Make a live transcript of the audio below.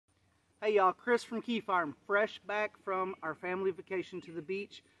Hey y'all, Chris from Keyfarm, fresh back from our family vacation to the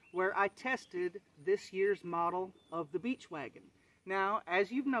beach where I tested this year's model of the beach wagon. Now,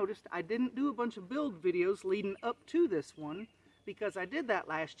 as you've noticed, I didn't do a bunch of build videos leading up to this one because I did that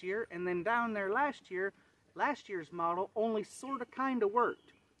last year, and then down there last year's model only sort of kind of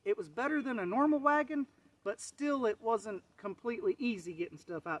worked. It was better than a normal wagon, but still it wasn't completely easy getting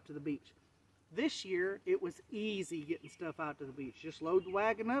stuff out to the beach. This year, it was easy getting stuff out to the beach. Just load the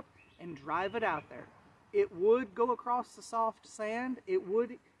wagon up and drive it out there. It would go across the soft sand.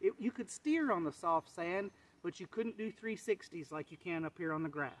 You could steer on the soft sand, but you couldn't do 360s like you can up here on the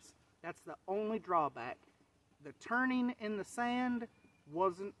grass. That's the only drawback. The turning in the sand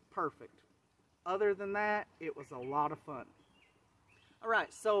wasn't perfect. Other than that, it was a lot of fun.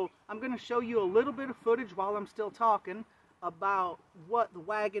 Alright, so I'm going to show you a little bit of footage while I'm still talking about what the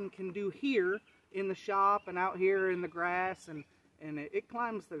wagon can do here in the shop and out here in the grass, and it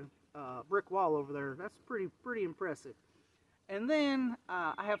climbs the brick wall over there. That's pretty impressive. And then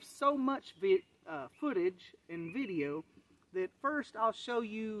I have so much footage and video that first I'll show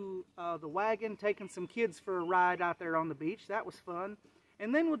you the wagon taking some kids for a ride out there on the beach. That was fun.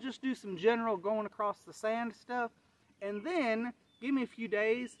 And then we'll just do some general going across the sand stuff, and then give me a few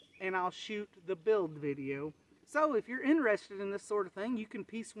days and I'll shoot the build video. So if you're interested in this sort of thing, you can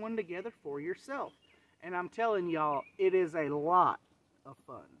piece one together for yourself. And I'm telling y'all, it is a lot of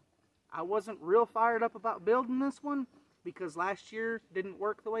fun. I wasn't real fired up about building this one because last year didn't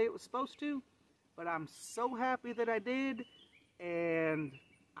work the way it was supposed to, but I'm so happy that I did, and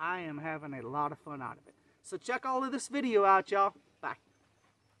I am having a lot of fun out of it. So check all of this video out, y'all. Bye.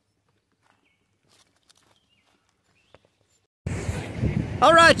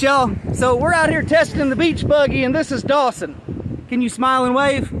 All right, y'all, so we're out here testing the beach buggy, and this is Dawson. Can you smile and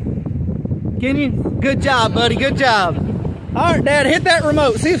wave? Can you? Good job, buddy, good job. All right, Dad, hit that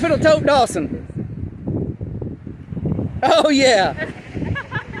remote. See if it'll tote Dawson. Oh, yeah.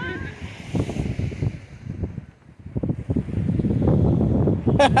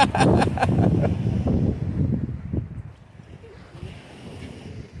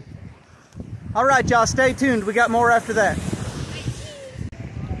 All right, y'all, stay tuned. We got more after that.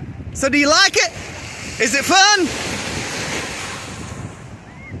 So do you like it? Is it fun?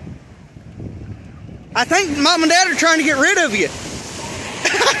 I think Mom and Dad are trying to get rid of you.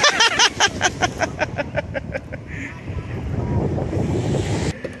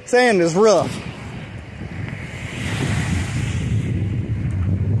 Sand is rough.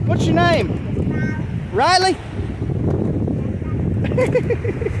 What's your name? Riley?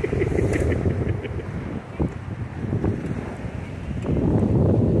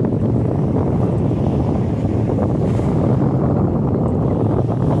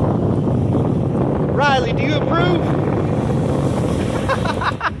 Riley, do you approve?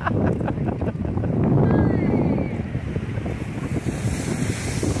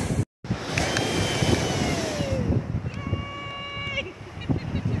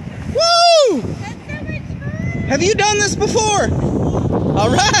 Woo! That's so much fun! Have you done this before? All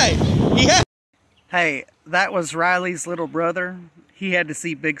right. Yeah. Hey, that was Riley's little brother. He had to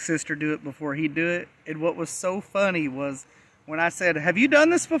see Big Sister do it before he'd do it. And what was so funny was when I said, "Have you done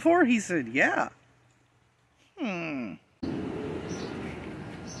this before?" He said, "Yeah."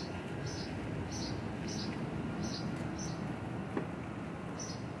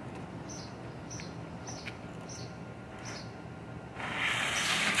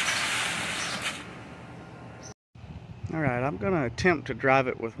 Alright, I'm going to attempt to drive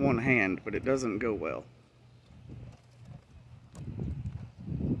it with one hand, but it doesn't go well.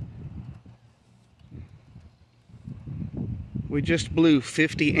 We just blew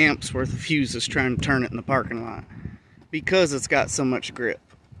 50 amps worth of fuses trying to turn it in the parking lot because it's got so much grip.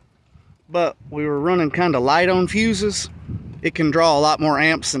 But we were running kind of light on fuses. It can draw a lot more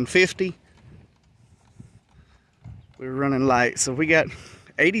amps than 50. We were running light, so we got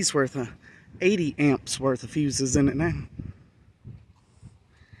 80 amps worth of fuses in it now.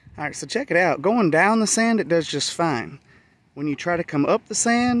 Alright, so check it out. Going down the sand, it does just fine. When you try to come up the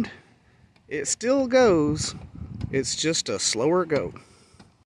sand, it still goes. It's just a slower go.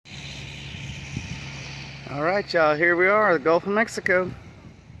 Alright, y'all, here we are, the Gulf of Mexico.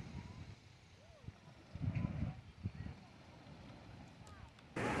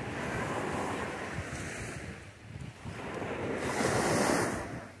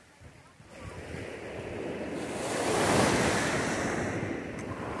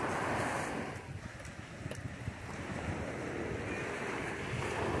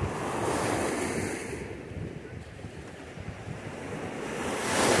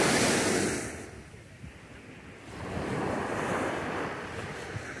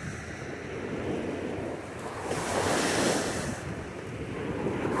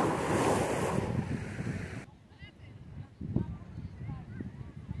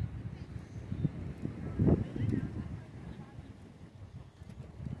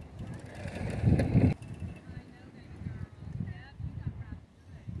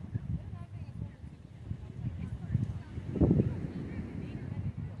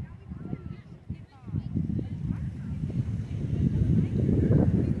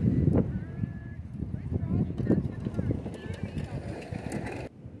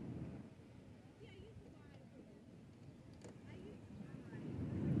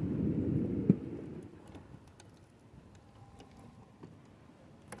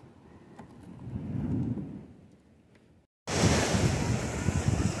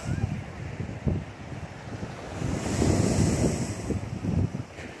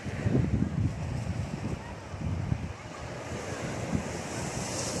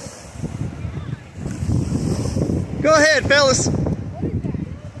 Go ahead, fellas.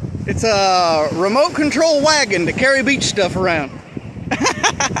 It's a remote control wagon to carry beach stuff around.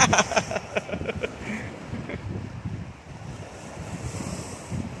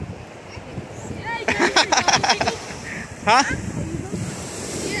 Huh?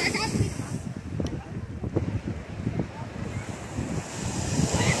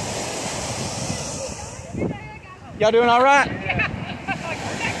 Y'all doing all right?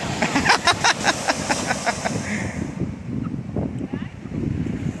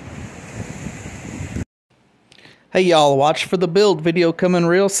 Hey y'all, watch for the build video coming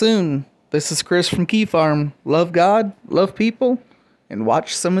real soon. This is Chris from Keyfarm. Love God, love people, and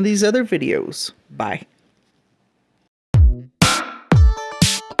watch some of these other videos. Bye.